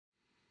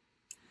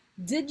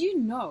Did you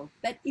know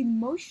that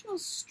emotional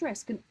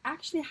stress can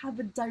actually have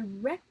a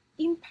direct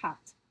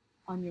impact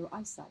on your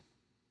eyesight?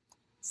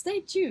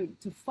 Stay tuned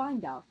to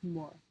find out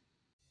more.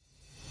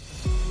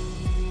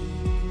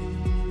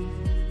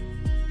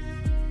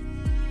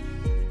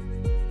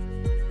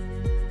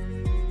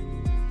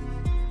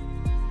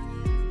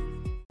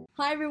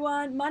 Hi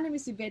everyone, my name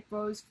is Yvette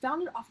Rose,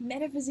 founder of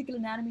Metaphysical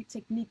Anatomy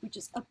Technique, which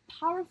is a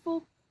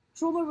powerful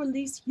trauma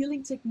release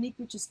healing technique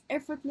which is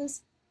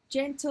effortless,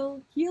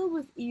 gentle, heal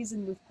with ease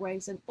and with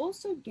grace, and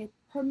also get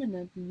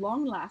permanent,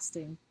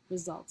 long-lasting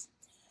results.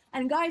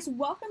 And guys,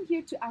 welcome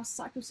here to our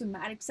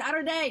Psychosomatic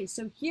Saturday.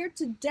 So here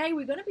today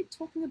we're going to be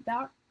talking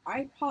about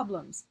eye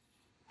problems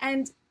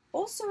and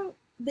also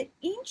the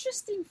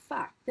interesting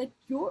fact that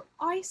your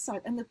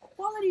eyesight and the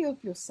quality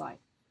of your sight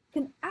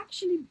can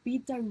actually be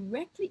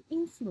directly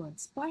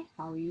influenced by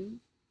how you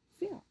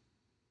feel.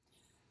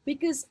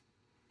 Because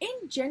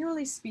in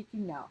generally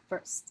speaking now,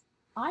 first,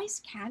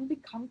 eyes can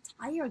become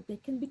tired, they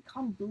can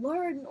become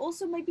blurred, and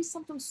also maybe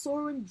sometimes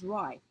sore and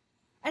dry.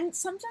 And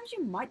sometimes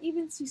you might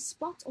even see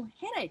spots or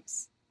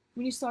headaches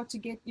when you start to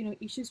get,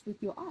 issues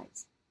with your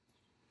eyes.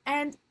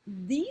 And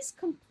these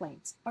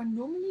complaints are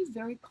normally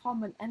very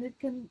common, and it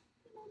can,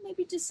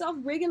 maybe just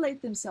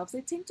self-regulate themselves.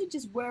 They tend to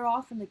just wear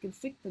off and they can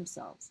fix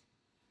themselves.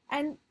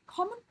 And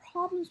common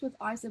problems with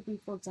eyes that we,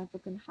 for example,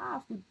 can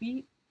have would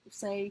be,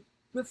 say,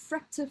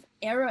 refractive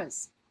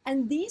errors.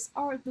 And these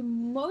are the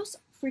most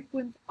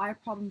frequent eye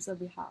problems that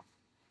we have.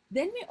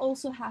 Then we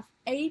also have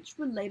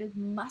age-related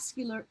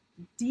macular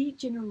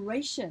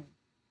degeneration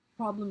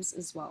problems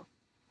as well.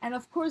 And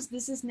of course,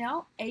 this is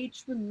now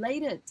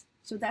age-related.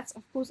 So that's,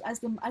 of course,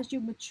 as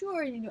you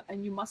mature,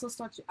 and your muscles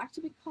start to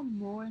actually become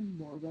more and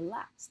more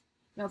relaxed.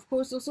 Now, of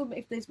course, also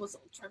if there was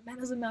a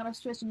tremendous amount of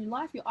stress in your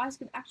life, your eyes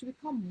can actually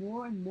become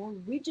more and more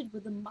rigid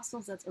with the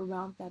muscles that's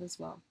around that as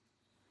well.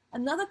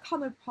 Another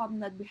common problem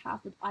that we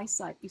have with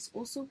eyesight is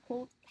also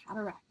called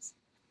cataracts.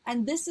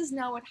 And this is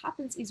now what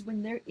happens is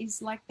when there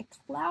is like a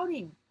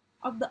clouding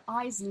of the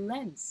eye's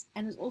lens,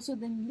 and is also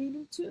then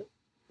leading to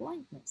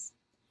blindness.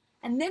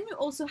 And then we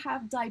also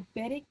have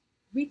diabetic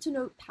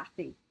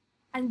retinopathy.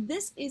 And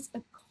this is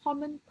a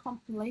common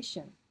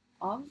compilation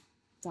of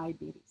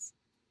diabetes.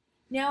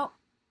 Now,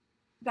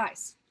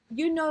 guys,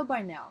 you know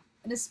by now,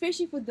 and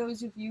especially for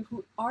those of you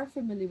who are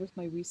familiar with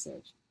my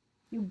research,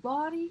 your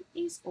body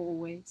is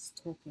always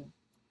talking.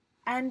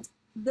 And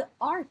the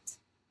art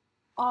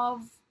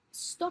of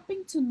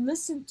stopping to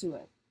listen to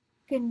it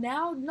can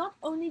now not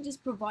only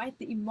just provide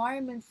the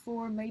environment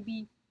for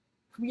maybe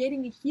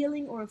creating a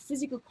healing or a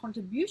physical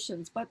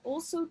contributions, but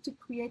also to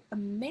create a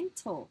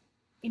mental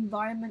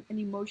environment and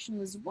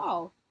emotional as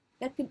well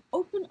that can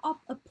open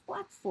up a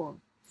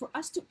platform for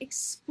us to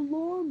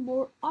explore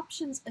more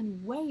options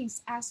and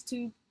ways as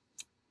to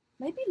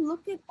maybe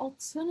look at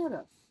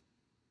alternative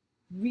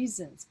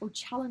reasons or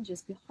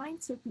challenges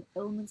behind certain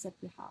ailments that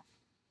we have.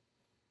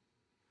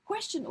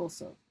 Question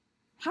also,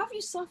 have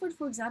you suffered,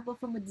 for example,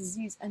 from a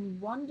disease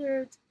and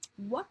wondered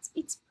what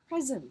its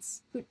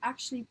presence could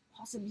actually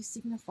possibly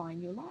signify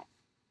in your life?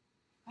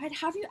 Right?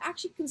 Have you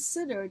actually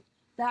considered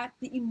that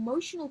the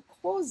emotional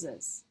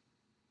causes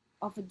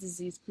of a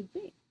disease could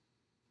be?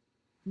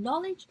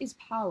 Knowledge is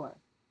power.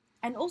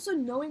 And also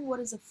knowing what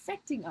is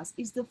affecting us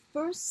is the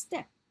first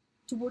step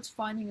towards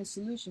finding a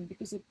solution,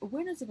 because if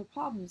awareness of a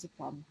problem is a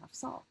problem half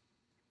solved.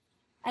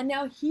 And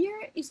now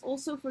here is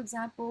also, for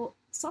example,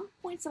 some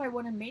points that I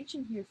want to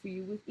mention here for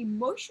you with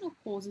emotional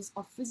causes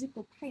of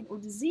physical pain or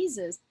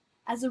diseases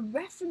as a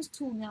reference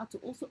tool now to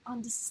also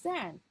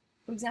understand,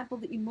 for example,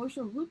 the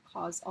emotional root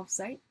cause of,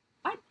 say,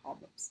 eye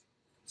problems.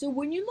 So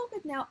when you look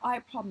at now eye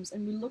problems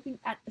and we're looking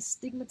at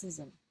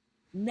astigmatism,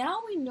 now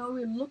we know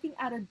we're looking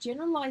at a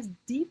generalized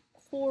deep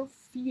core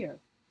fear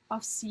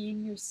of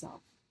seeing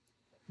yourself,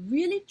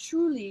 really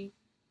truly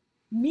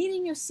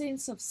meeting your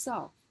sense of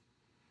self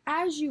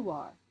as you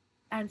are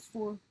and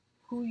for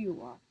who you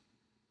are.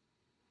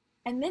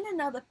 And then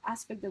another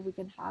aspect that we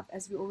can have,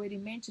 as we already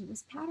mentioned,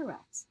 is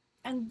cataracts.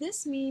 And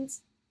this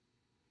means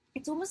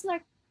it's almost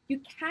like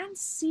you can't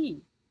see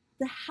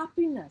the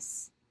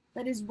happiness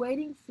that is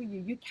waiting for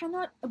you. You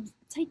cannot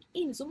take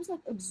in, it's almost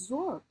like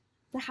absorb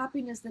the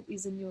happiness that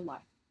is in your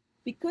life,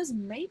 because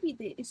maybe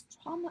there is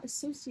trauma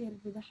associated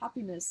with the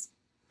happiness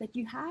that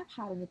you have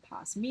had in the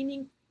past,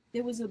 meaning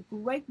there was a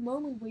great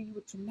moment where you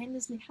were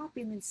tremendously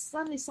happy and then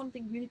suddenly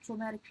something really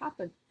traumatic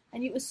happened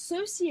and you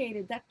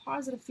associated that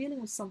positive feeling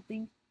with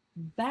something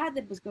bad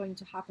that was going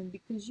to happen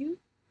because you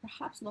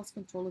perhaps lost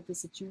control of the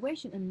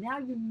situation, and now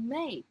you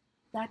made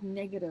that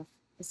negative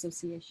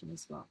association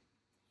as well.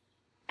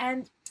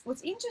 And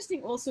what's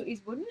interesting also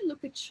is when we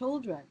look at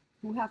children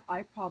who have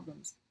eye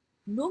problems,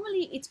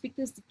 normally it's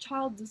because the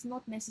child does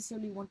not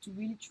necessarily want to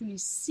really truly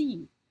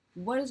see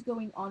what is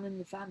going on in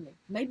the family.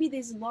 Maybe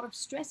there's a lot of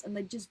stress and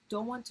they just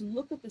don't want to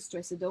look at the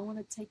stress, they don't want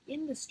to take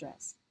in the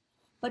stress.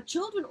 But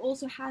children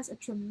also has a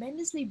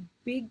tremendously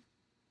big,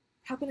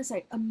 how can I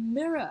say, a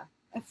mirror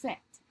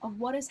effect of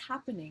what is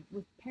happening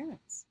with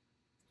parents.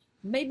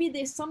 Maybe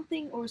there's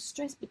something or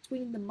stress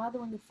between the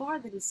mother and the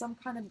father. There's some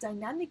kind of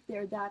dynamic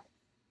there that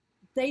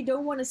they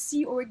don't want to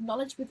see or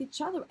acknowledge with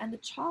each other, and the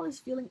child is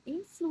feeling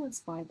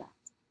influenced by that.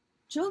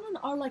 Children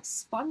are like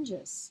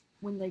sponges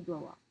when they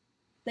grow up.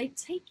 They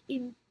take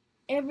in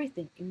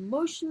everything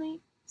emotionally,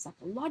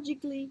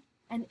 psychologically,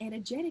 and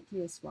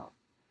energetically as well.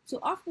 So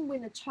often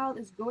when a child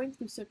is going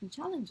through certain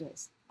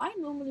challenges, I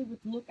normally would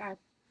look at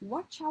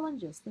what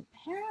challenges the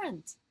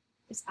parent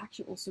is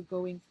actually also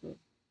going through.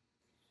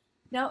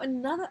 Now,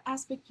 another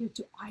aspect here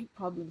to eye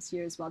problems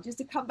here as well, just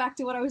to come back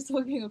to what I was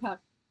talking about,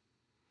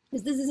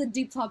 because this is a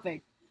deep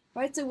topic,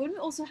 right? So when we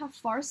also have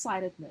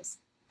farsightedness,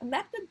 and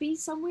that could be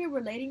somewhere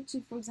relating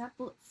to, for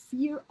example,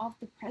 fear of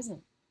the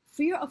present,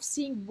 fear of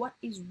seeing what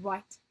is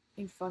right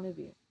in front of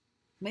you.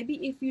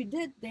 Maybe if you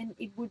did, then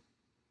it would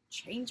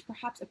change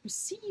perhaps a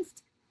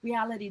perceived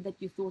reality that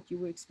you thought you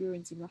were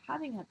experiencing or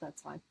having at that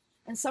time.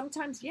 And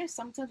sometimes, yes,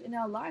 sometimes in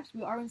our lives,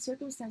 we are in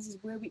circumstances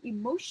where we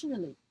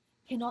emotionally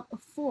cannot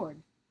afford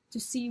to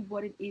see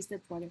what it is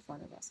that's right in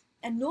front of us.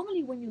 And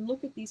normally when you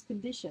look at these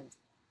conditions,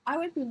 I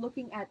would be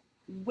looking at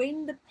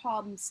when the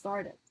problem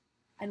started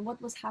and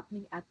what was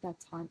happening at that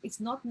time. It's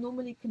not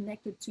normally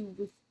connected to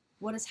with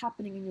what is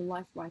happening in your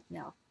life right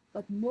now,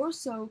 but more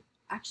so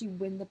actually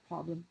when the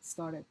problem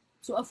started.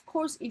 So of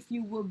course, if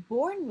you were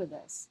born with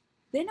this,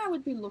 then I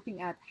would be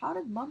looking at how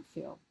did mom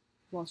feel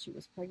while she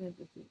was pregnant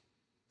with you?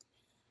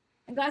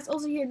 And guys,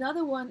 also here,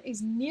 another one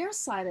is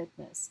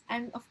nearsightedness.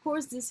 And of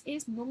course, this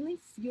is normally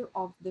fear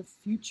of the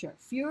future,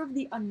 fear of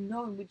the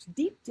unknown, which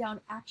deep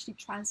down actually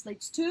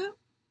translates to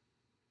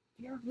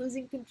fear of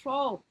losing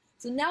control.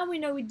 So now we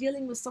know we're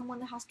dealing with someone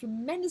that has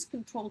tremendous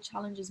control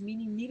challenges,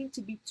 meaning needing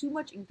to be too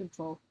much in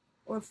control,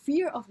 or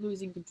fear of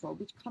losing control,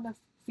 which kind of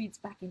feeds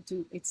back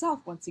into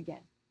itself once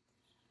again.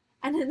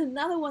 And then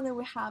another one that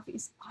we have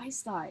is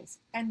eyesight.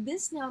 And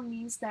this now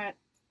means that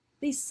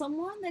there's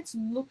someone that's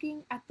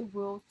looking at the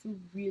world through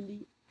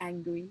really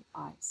angry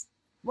eyes.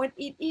 What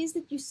it is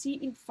that you see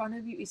in front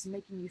of you is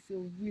making you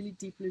feel really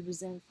deeply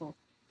resentful,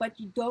 but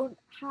you don't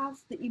have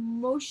the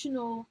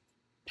emotional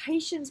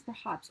patience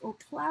perhaps or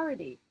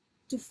clarity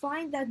to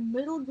find that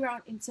middle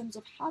ground in terms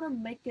of how to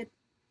make it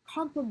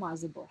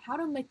compromisable, how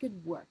to make it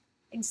work.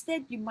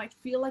 Instead, you might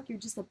feel like you're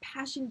just a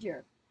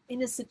passenger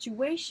in a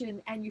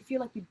situation and you feel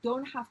like you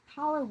don't have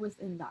power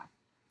within that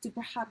to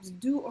perhaps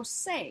do or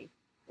say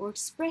or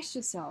express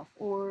yourself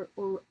or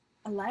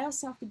allow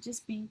yourself to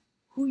just be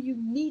who you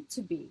need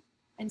to be.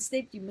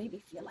 Instead, you maybe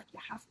feel like you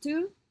have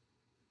to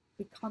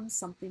become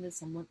something that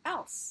someone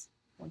else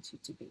wants you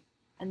to be.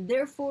 And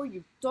therefore,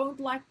 you don't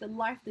like the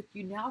life that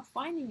you're now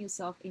finding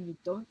yourself in. You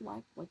don't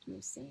like what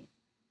you're seeing.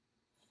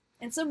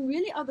 And some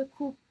really other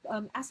cool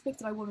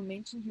aspects that I want to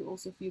mention here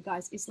also for you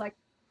guys is like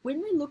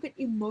when we look at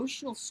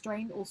emotional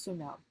strain also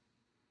now.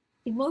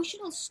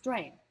 Emotional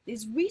strain,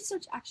 there's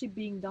research actually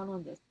being done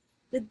on this,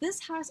 that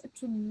this has a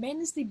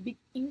tremendously big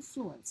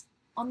influence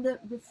on the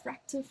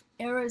refractive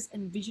errors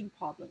and vision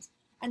problems.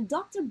 And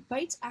Dr.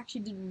 Bates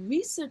actually did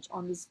research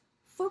on this,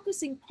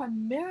 focusing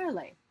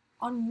primarily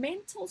on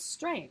mental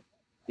strain,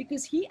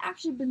 because he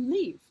actually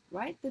believed,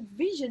 right, that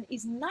vision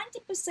is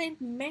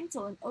 90%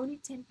 mental and only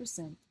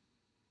 10%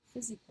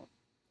 physical.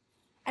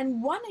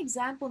 And one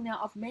example now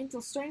of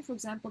mental strain, for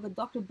example, that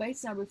Dr.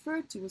 Bates now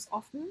referred to was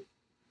often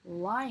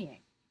lying.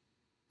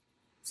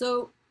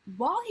 So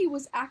while he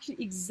was actually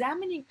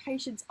examining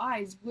patients'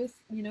 eyes with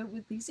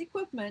this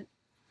equipment,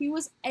 he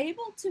was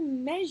able to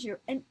measure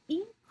an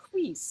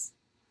increase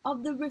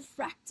of the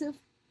refractive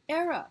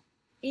error.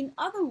 In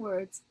other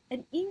words,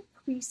 an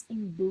increase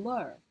in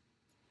blur.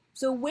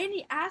 So when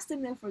he asked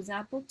them then, for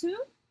example, to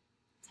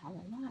tell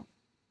a lie,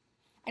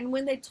 and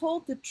when they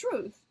told the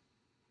truth,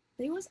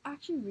 there was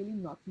actually really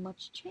not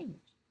much change.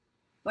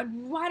 But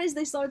right as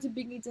they started to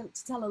begin to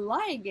tell a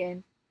lie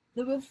again,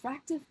 the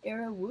refractive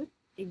error would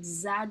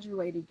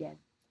exaggerate again.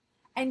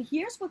 And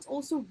here's what's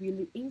also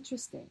really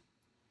interesting.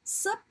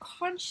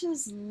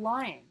 Subconscious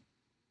lying,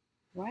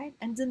 right?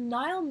 And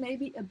denial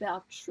maybe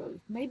about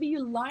truth. Maybe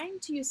you're lying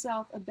to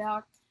yourself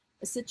about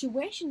a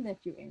situation that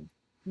you're in.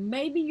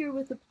 Maybe you're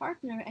with a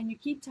partner and you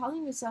keep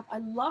telling yourself, I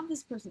love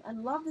this person,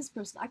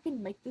 I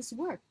can make this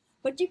work.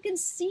 But you can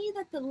see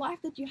that the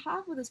life that you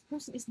have with this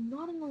person is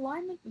not in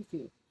alignment with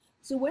you.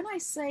 So when I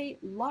say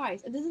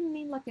lies, it doesn't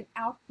mean like an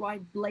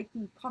outright,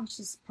 blatant,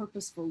 conscious,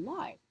 purposeful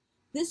lie.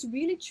 This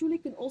really truly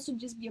can also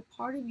just be a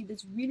part of you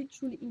that's really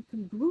truly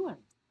incongruent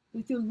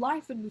with your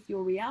life and with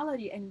your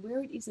reality and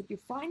where it is that you're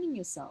finding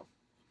yourself.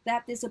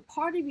 That there's a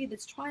part of you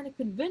that's trying to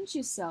convince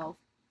yourself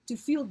to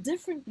feel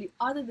differently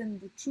other than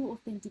the true,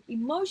 authentic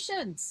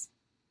emotions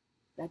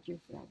that you're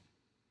feeling.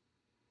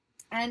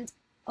 And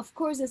of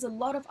course, there's a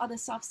lot of other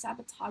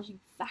self-sabotaging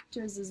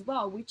factors as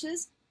well, which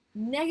is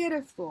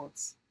negative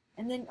thoughts.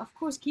 And then, of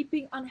course,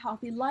 keeping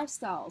unhealthy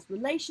lifestyles,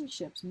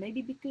 relationships,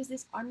 maybe because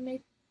there's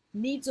unmet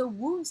needs or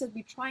wounds that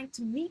we're trying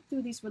to meet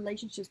through these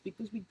relationships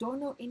because we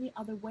don't know any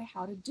other way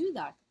how to do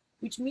that,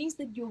 which means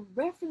that your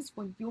reference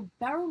point, your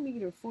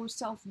barometer for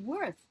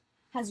self-worth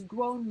has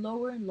grown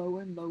lower and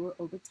lower and lower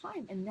over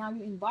time. And now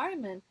your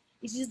environment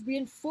is just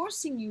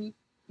reinforcing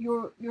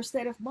your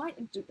state of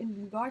mind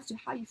in regards to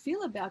how you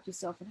feel about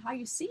yourself and how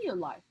you see your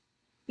life,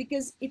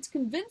 because it's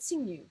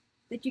convincing you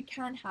that you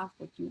can have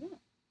what you want.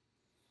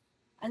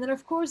 And then,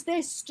 of course,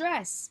 there's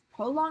stress,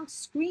 prolonged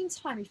screen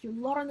time. If you're a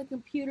lot on the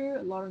computer,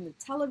 a lot on the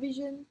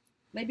television,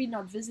 maybe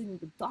not visiting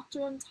the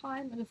doctor on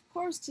time, and of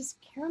course, just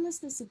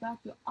carelessness about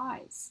your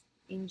eyes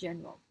in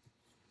general.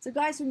 So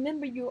guys,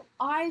 remember, your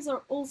eyes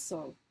are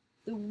also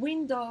the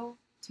window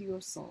to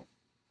your soul.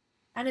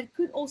 And it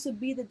could also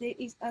be that there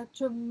is a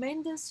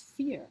tremendous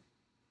fear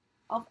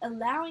of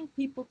allowing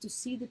people to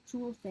see the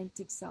true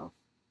authentic self,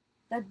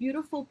 that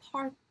beautiful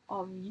part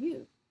of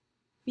you,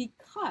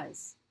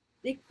 because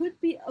there could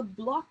be a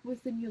block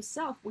within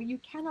yourself where you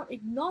cannot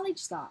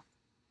acknowledge that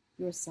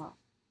yourself.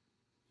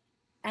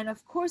 And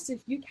of course,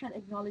 if you can't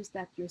acknowledge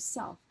that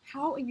yourself,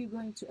 how are you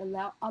going to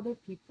allow other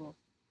people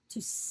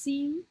to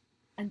see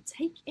and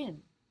take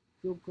in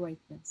your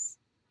greatness?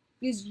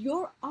 Because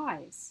your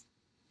eyes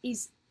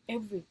is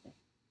everything.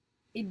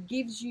 It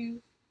gives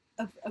you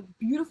a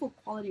beautiful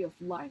quality of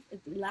life.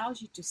 It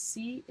allows you to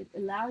see. It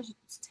allows you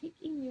to take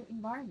in your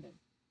environment.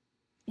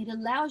 It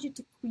allows you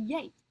to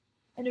create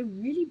in a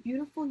really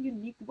beautiful,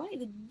 unique way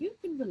that you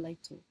can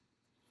relate to.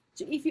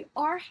 So if you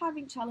are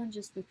having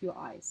challenges with your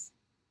eyes,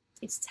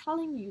 it's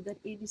telling you that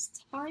it is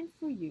time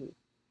for you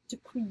to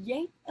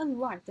create a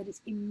life that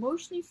is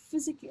emotionally,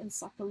 physically, and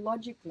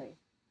psychologically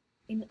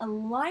in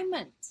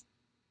alignment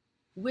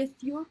with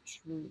your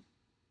true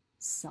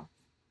self.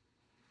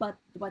 But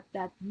what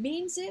that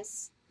means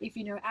is, if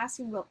you're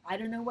asking, well, I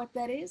don't know what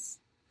that is,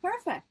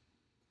 perfect.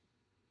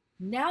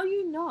 Now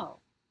you know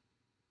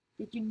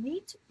that you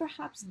need to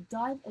perhaps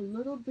dive a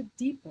little bit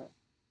deeper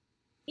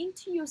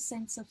into your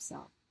sense of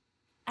self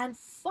and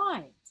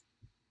find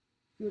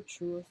your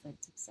true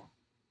authentic self.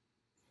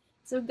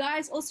 So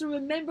guys, also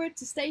remember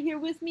to stay here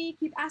with me,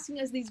 keep asking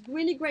us these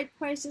really great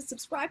questions,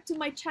 subscribe to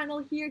my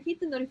channel here, hit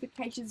the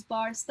notifications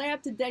bar, stay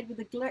up to date with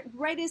the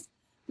greatest,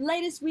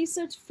 latest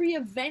research, free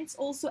events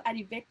also at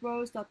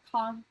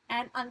YvetteRose.com.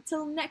 And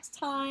until next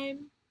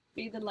time,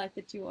 be the light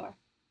that you are.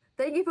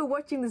 Thank you for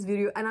watching this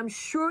video, and I'm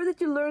sure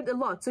that you learned a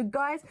lot. So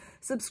guys,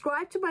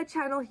 subscribe to my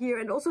channel here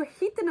and also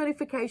hit the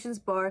notifications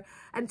bar,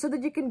 and so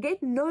that you can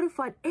get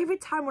notified every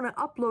time when I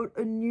upload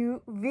a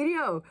new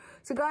video.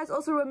 So guys,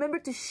 also remember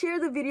to share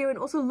the video and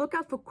also look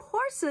out for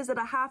courses that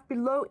I have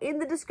below in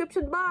the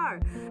description bar.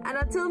 And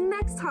until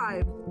next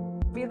time,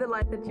 be the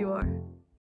light that you are.